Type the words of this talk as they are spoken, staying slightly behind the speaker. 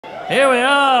Here we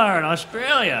are in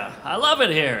Australia. I love it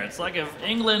here. It's like if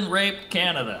England raped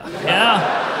Canada.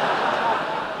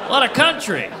 Yeah? What a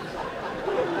country.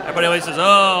 Everybody always says,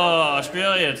 oh,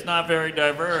 Australia, it's not very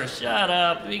diverse. Shut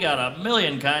up. We got a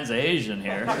million kinds of Asian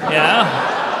here.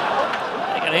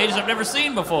 Yeah? I got Asians I've never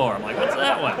seen before. I'm like, what's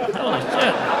that one? Holy shit.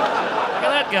 Look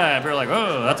at that guy. If you're like,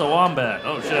 oh, that's a wombat.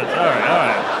 Oh, shit. All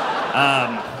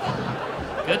right.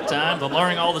 Good times. I'm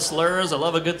learning all the slurs. I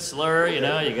love a good slur. You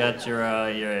know, you got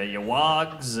your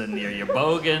wogs and your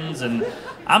bogans. And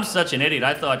I'm such an idiot.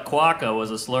 I thought quokka was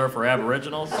a slur for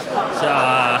Aboriginals. So,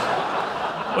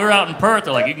 we were out in Perth.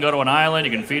 They're like, you can go to an island,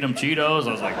 you can feed them Cheetos.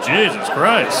 I was like, Jesus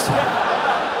Christ.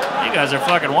 You guys are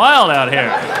fucking wild out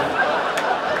here.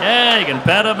 Yeah, you can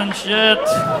pet them and shit.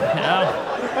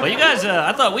 Yeah. But you guys,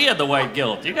 I thought we had the white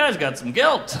guilt. You guys got some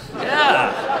guilt.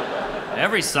 Yeah.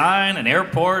 Every sign and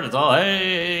airport is all,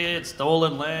 hey, it's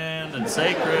stolen land and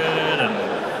sacred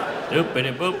and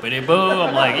doopity boopity boo.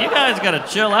 I'm like, you guys gotta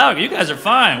chill out. You guys are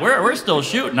fine. We're still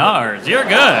shooting ours. You're good,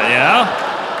 you know?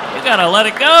 You gotta let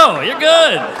it go. You're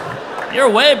good. You're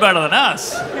way better than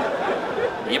us.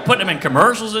 You're putting them in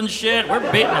commercials and shit. We're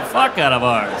beating the fuck out of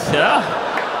ours, yeah?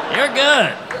 You're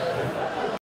good.